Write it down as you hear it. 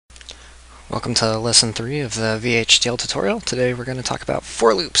Welcome to lesson 3 of the VHDL tutorial. Today we're going to talk about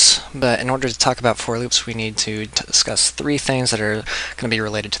for loops, but in order to talk about for loops we need to discuss three things that are going to be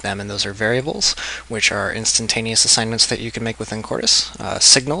related to them, and those are variables, which are instantaneous assignments that you can make within Quartus,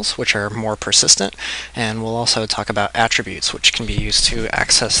 signals, which are more persistent, and we'll also talk about attributes, which can be used to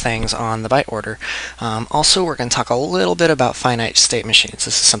access things on the byte order. Also, we're going to talk a little bit about finite state machines.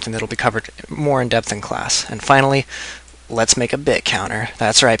 This is something that will be covered more in depth in class. And finally, let's make a bit counter.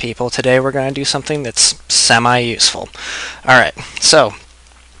 That's right, people. Today we're going to do something that's semi-useful. Alright, so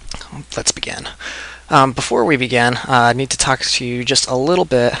let's begin. Before we begin, I need to talk to you just a little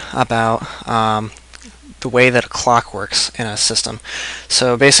bit about the way that a clock works in a system.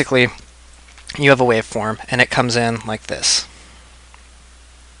 So basically, you have a waveform, and it comes in like this.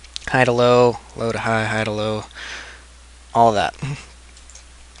 High to low, low to high, high to low, all of that.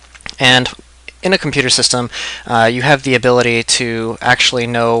 And in a computer system, you have the ability to actually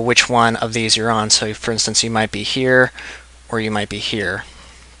know which one of these you're on. So for instance, you might be here, or you might be here.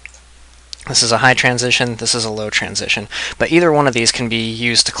 This is a high transition, this is a low transition. But either one of these can be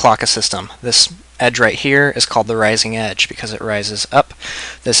used to clock a system. This edge right here is called the rising edge because it rises up.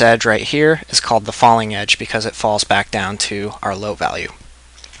 This edge right here is called the falling edge because it falls back down to our low value.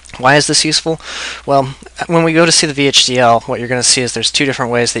 Why is this useful? Well, when we go to see the VHDL, what you're going to see is there's two different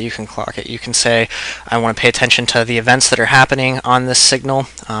ways that you can clock it. You can say, I want to pay attention to the events that are happening on this signal,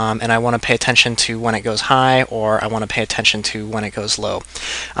 and I want to pay attention to when it goes high, or I want to pay attention to when it goes low.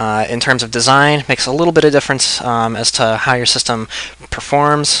 In terms of design, it makes a little bit of difference as to how your system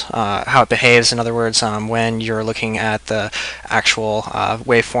performs, how it behaves. In other words, when you're looking at the actual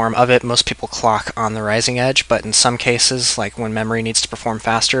waveform of it, most people clock on the rising edge, but in some cases, like when memory needs to perform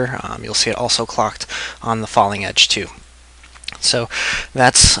faster, you'll see it also clocked on the falling edge too. So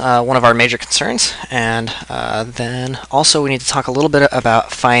that's one of our major concerns. And then also we need to talk a little bit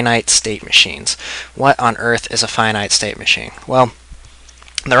about finite state machines. What on earth is a finite state machine? Well,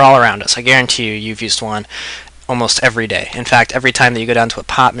 they're all around us. I guarantee you've used one almost every day. In fact, every time that you go down to a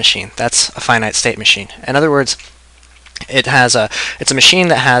pop machine, that's a finite state machine. In other words, it's a machine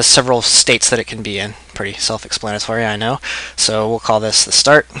that has several states that it can be in. Pretty self-explanatory, I know. So we'll call this the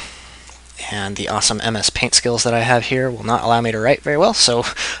start. And the awesome MS Paint skills that I have here will not allow me to write very well, so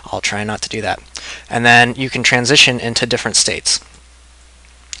I'll try not to do that. And then you can transition into different states.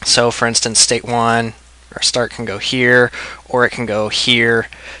 So for instance, state 1, our start can go here, or it can go here,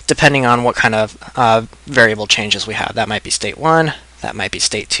 depending on what kind of variable changes we have. That might be state 1, that might be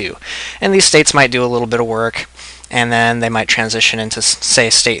state 2. And these states might do a little bit of work, and then they might transition into, say,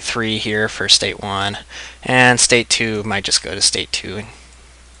 state 3 here for state 1, and state 2 might just go to state 2 and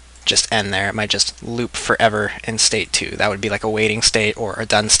just end there. It might just loop forever in state 2. That would be like a waiting state or a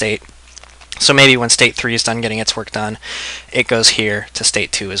done state. So maybe when state 3 is done getting its work done, it goes here to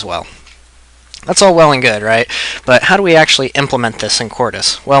state 2 as well. That's all well and good, right? But how do we actually implement this in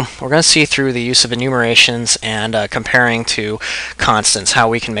Quartus? Well, we're going to see through the use of enumerations and comparing to constants how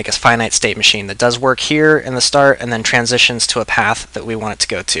we can make a finite state machine that does work here in the start and then transitions to a path that we want it to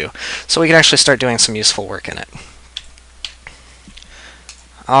go to. So we can actually start doing some useful work in it.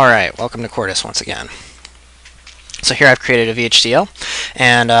 Alright, welcome to Quartus once again. So here I've created a VHDL,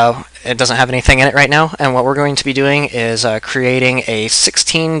 and it doesn't have anything in it right now, and what we're going to be doing is creating a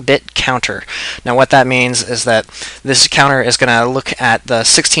 16-bit counter. Now what that means is that this counter is going to look at the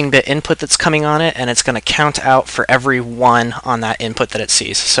 16-bit input that's coming on it, and it's going to count out for every 1 on that input that it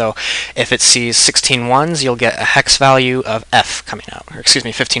sees. So if it sees 16 ones, you'll get a hex value of F coming out. Or excuse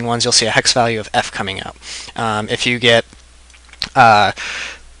me, 15 ones, you'll see a hex value of F coming out. If you get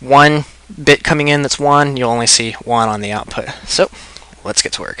 1 bit coming in that's 1, you'll only see 1 on the output. So let's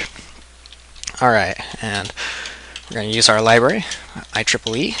get to work. Alright, and we're going to use our library,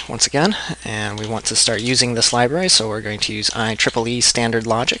 IEEE, once again, and we want to start using this library, so we're going to use IEEE standard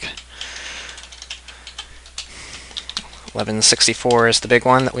logic. 1164 is the big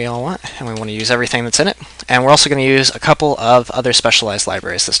one that we all want, and we want to use everything that's in it. And we're also going to use a couple of other specialized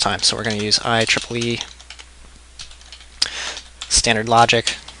libraries this time, so we're going to use IEEE standard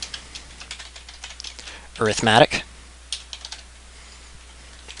logic, arithmetic,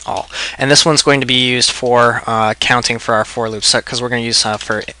 all. And this one's going to be used for counting for our for loops, because we're going to use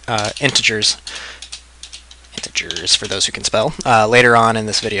for integers for those who can spell, later on in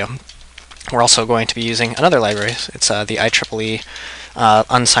this video. We're also going to be using another library. It's the IEEE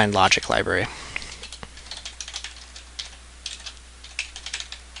unsigned logic library.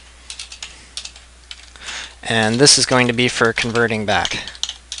 And this is going to be for converting back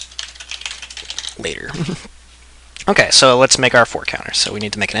later. Okay, so let's make our for counter. So we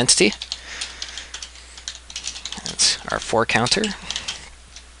need to make an entity. That's our for counter.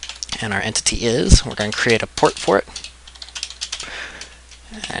 and our entity is, we're going to create a port for it,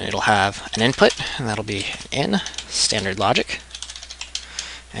 and it'll have an input, and that'll be in standard logic.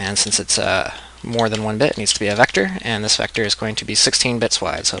 And since it's more than one bit, it needs to be a vector, and this vector is going to be 16 bits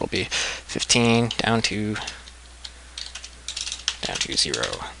wide, so it'll be 15 down to 0.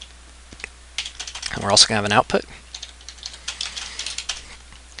 And we're also going to have an output,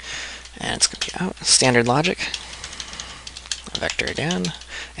 and it's going to be out standard logic, a vector again,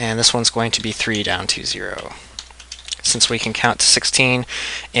 and this one's going to be 3 down to 0. Since we can count to 16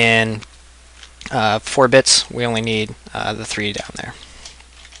 in 4 bits, we only need the 3 down there.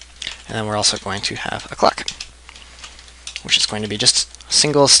 And then we're also going to have a clock, which is going to be just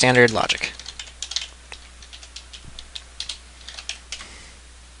single standard logic.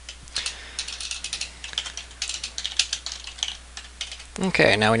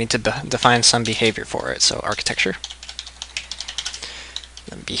 Okay, now we need to define some behavior for it. So architecture,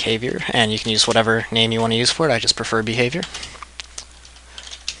 then behavior, and you can use whatever name you want to use for it. I just prefer behavior.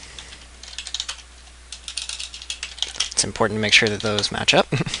 It's important to make sure that those match up.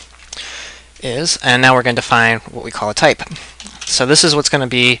 And now we're going to define what we call a type. So this is what's going to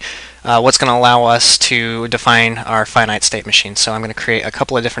be what's going to allow us to define our finite state machine. So I'm going to create a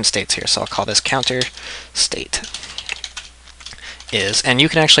couple of different states here. So I'll call this counter state is, and you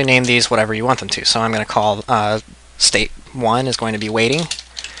can actually name these whatever you want them to. So I'm going to call state 1 is going to be waiting,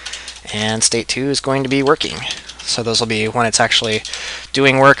 and state 2 is going to be working. So those will be when it's actually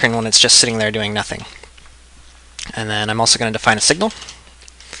doing work and when it's just sitting there doing nothing. And then I'm also going to define a signal,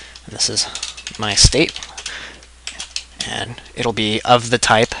 and this is my state, and it'll be of the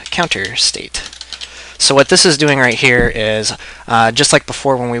type counter state. So what this is doing right here is, just like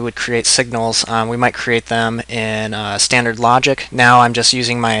before when we would create signals, we might create them in standard logic. Now I'm just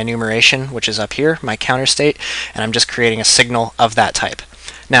using my enumeration, which is up here, my counter state, and I'm just creating a signal of that type.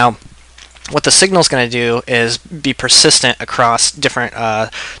 Now, what the signal is going to do is be persistent across different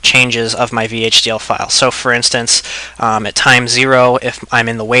changes of my VHDL file. So for instance, at time 0, if I'm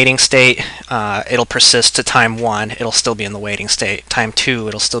in the waiting state, it'll persist to time 1, it'll still be in the waiting state. Time 2,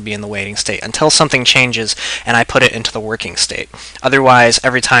 it'll still be in the waiting state until something changes and I put it into the working state. Otherwise,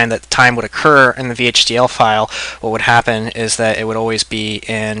 every time that time would occur in the VHDL file, what would happen is that it would always be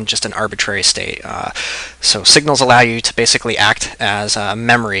in just an arbitrary state. So signals allow you to basically act as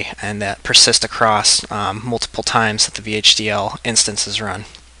memory, and that persist across multiple times that the VHDL instance is run.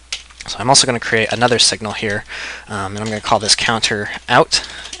 So I'm also going to create another signal here, and I'm going to call this counter out,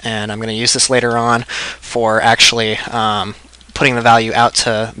 and I'm going to use this later on for actually putting the value out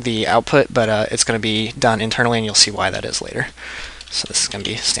to the output, but it's going to be done internally, and you'll see why that is later. So this is going to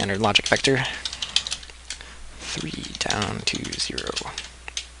be standard logic vector 3 down to 0.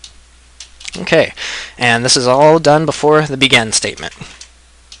 Okay, and this is all done before the begin statement.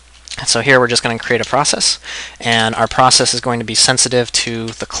 So here we're just going to create a process, and our process is going to be sensitive to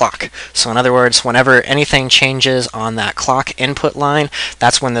the clock. So in other words, whenever anything changes on that clock input line,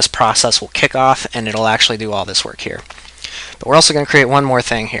 that's when this process will kick off, and it'll actually do all this work here. But we're also going to create one more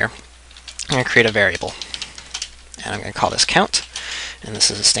thing here. I'm going to create a variable, and I'm going to call this count, and this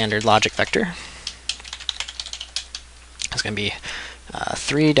is a standard logic vector. It's going to be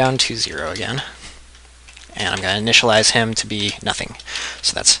 3 down to 0 again. And I'm going to initialize him to be nothing.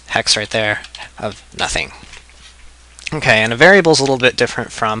 So that's hex right there of nothing. Okay, and a variable is a little bit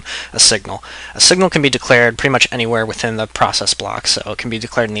different from a signal. A signal can be declared pretty much anywhere within the process block. So it can be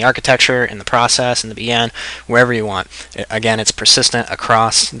declared in the architecture, in the process, in the BN, wherever you want. Again, it's persistent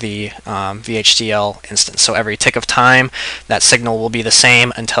across the VHDL instance. So every tick of time, that signal will be the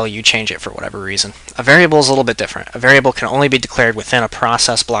same until you change it for whatever reason. A variable is a little bit different. A variable can only be declared within a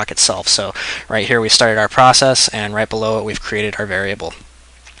process block itself. So right here we started our process, and right below it we've created our variable.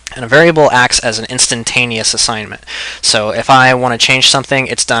 And a variable acts as an instantaneous assignment. So if I want to change something,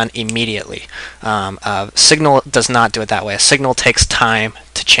 it's done immediately. A signal does not do it that way. A signal takes time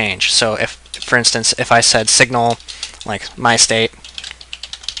to change. So if, for instance, if I said signal, like my state,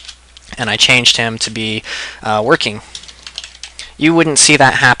 and I changed him to be working, you wouldn't see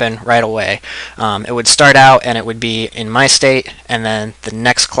that happen right away. It would start out and it would be in my state, and then the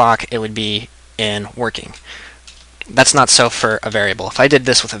next clock it would be in working. That's not so for a variable. If I did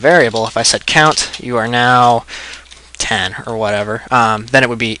this with a variable, if I said count, you are now 10 or whatever, then it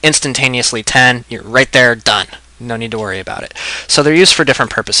would be instantaneously 10. You're right there, done. No need to worry about it. So they're used for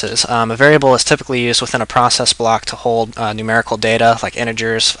different purposes. A variable is typically used within a process block to hold numerical data, like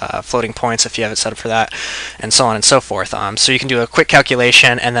integers, floating points if you have it set up for that, and so on and so forth. So you can do a quick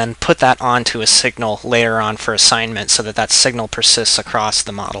calculation and then put that onto a signal later on for assignment so that that signal persists across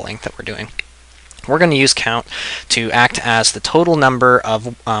the modeling that we're doing. we're going to use count to act as the total number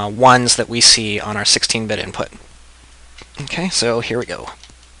of ones that we see on our 16-bit input. Okay, so here we go.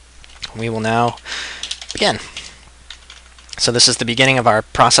 We will now begin. So this is the beginning of our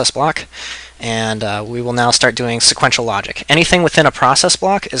process block, and we will now start doing sequential logic. Anything within a process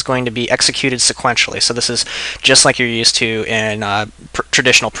block is going to be executed sequentially. So this is just like you're used to in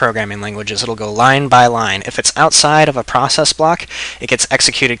traditional programming languages. It'll go line by line. If it's outside of a process block, it gets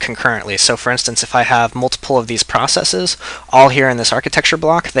executed concurrently. So for instance, if I have multiple of these processes all here in this architecture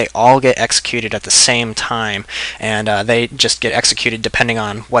block, they all get executed at the same time, and they just get executed depending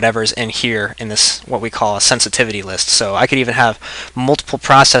on whatever's in here in this, what we call a sensitivity list. So I could even have multiple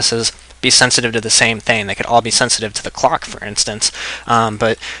processes be sensitive to the same thing. They could all be sensitive to the clock, for instance,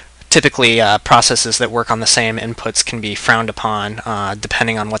 but typically processes that work on the same inputs can be frowned upon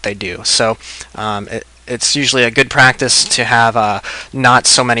depending on what they do. So it's usually a good practice to have not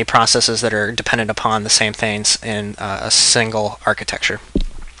so many processes that are dependent upon the same things in a single architecture.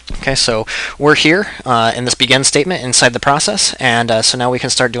 Okay, so we're here in this begin statement inside the process, and so now we can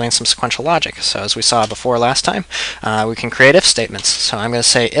start doing some sequential logic. So as we saw before last time, we can create if statements. So I'm going to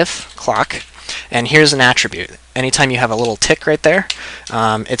say if clock, and here's an attribute. Anytime you have a little tick right there,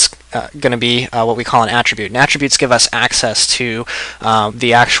 it's going to be what we call an attribute. And attributes give us access to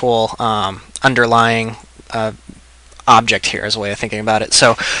the actual underlying object here, is a way of thinking about it.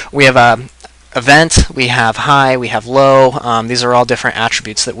 So we have event, we have high, we have low. These are all different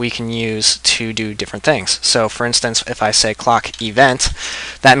attributes that we can use to do different things. So for instance, if I say clock event,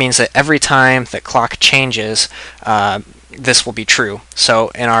 that means that every time that clock changes, this will be true. So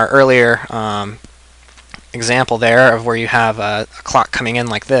in our earlier example there of where you have a clock coming in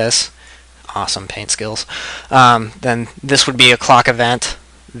like this, awesome paint skills, then this would be a clock event,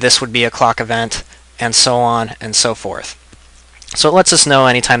 this would be a clock event, and so on and so forth. So it lets us know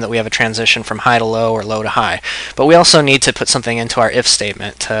anytime that we have a transition from high to low or low to high. But we also need to put something into our if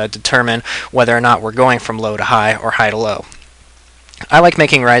statement to determine whether or not we're going from low to high or high to low. I like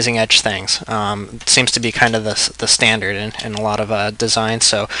making rising edge things. It seems to be kind of the standard in a lot of design.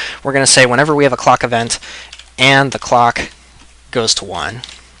 So we're going to say whenever we have a clock event and the clock goes to 1.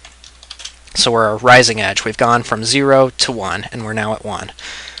 So we're a rising edge. We've gone from 0 to 1, and we're now at 1.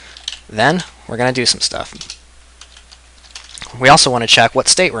 Then we're going to do some stuff. We also want to check what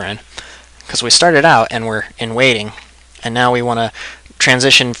state we're in, because we started out and we're in waiting, and now we want to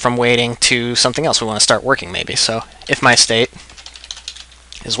transition from waiting to something else. We want to start working maybe. So if my state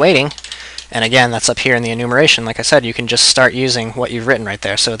is waiting, and again that's up here in the enumeration, like I said, you can just start using what you've written right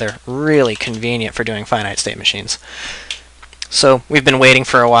there. So they're really convenient for doing finite state machines. So we've been waiting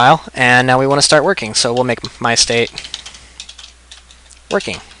for a while, and now we want to start working. So we'll make my state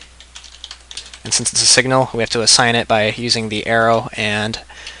working. And since it's a signal, we have to assign it by using the arrow and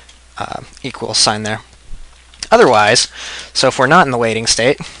equal sign there. Otherwise, so if we're not in the waiting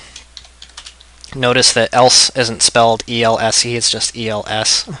state, notice that else isn't spelled E-L-S-E, it's just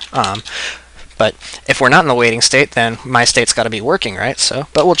E-L-S. But if we're not in the waiting state, then my state's got to be working, right? So,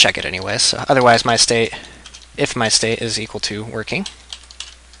 but we'll check it anyway. So otherwise, my state, if my state is equal to working,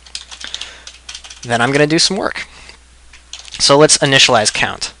 then I'm going to do some work. So let's initialize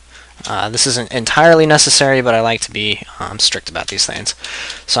count. This isn't entirely necessary, but I like to be strict about these things.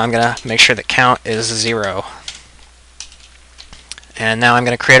 So I'm going to make sure that count is 0. And now I'm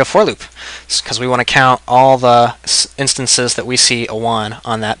going to create a for loop, because we want to count all the instances that we see a 1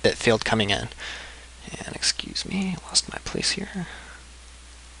 on that bit field coming in. And excuse me, lost my place here.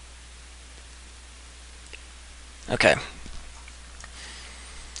 Okay.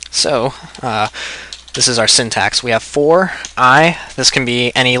 So, this is our syntax. We have for I. This can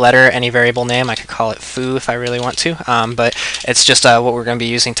be any letter, any variable name. I could call it foo if I really want to, but it's just what we're going to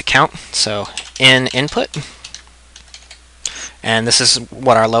be using to count. So in input, and this is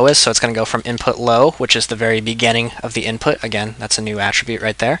what our low is, so it's going to go from input low, which is the very beginning of the input. Again, that's a new attribute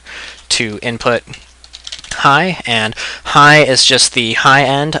right there, to input high, and high is just the high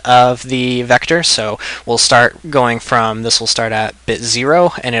end of the vector, so we'll start going from, this will start at bit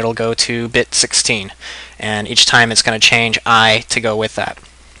 0 and it'll go to bit 16, and each time it's going to change I to go with that.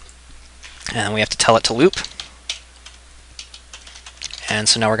 And we have to tell it to loop, and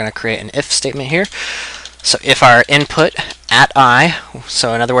so now we're going to create an if statement here. So if our input at I,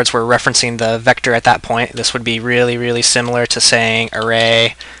 so in other words we're referencing the vector at that point, this would be really similar to saying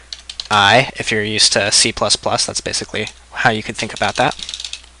array I, if you're used to C++, that's basically how you could think about that.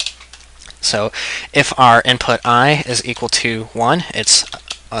 So if our input I is equal to 1, it's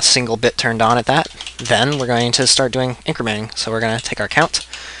a single bit turned on at that, then we're going to start doing incrementing. So we're going to take our count,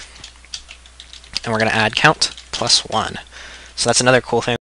 and we're going to add count plus 1. So that's another cool thing.